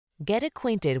Get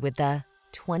acquainted with the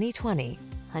 2020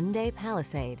 Hyundai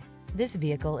Palisade. This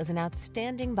vehicle is an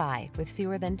outstanding buy with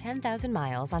fewer than 10,000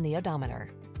 miles on the odometer.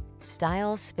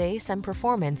 Style, space, and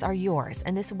performance are yours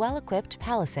in this well-equipped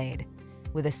Palisade.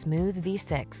 With a smooth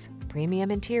V6,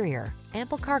 premium interior,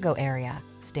 ample cargo area,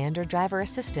 standard driver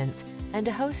assistance, and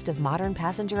a host of modern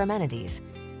passenger amenities,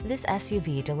 this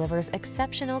SUV delivers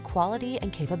exceptional quality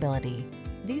and capability.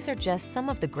 These are just some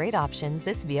of the great options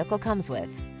this vehicle comes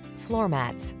with: floor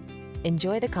mats.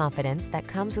 Enjoy the confidence that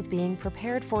comes with being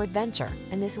prepared for adventure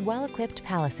in this well-equipped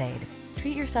Palisade.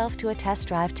 Treat yourself to a test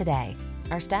drive today.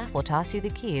 Our staff will toss you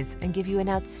the keys and give you an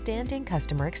outstanding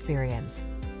customer experience.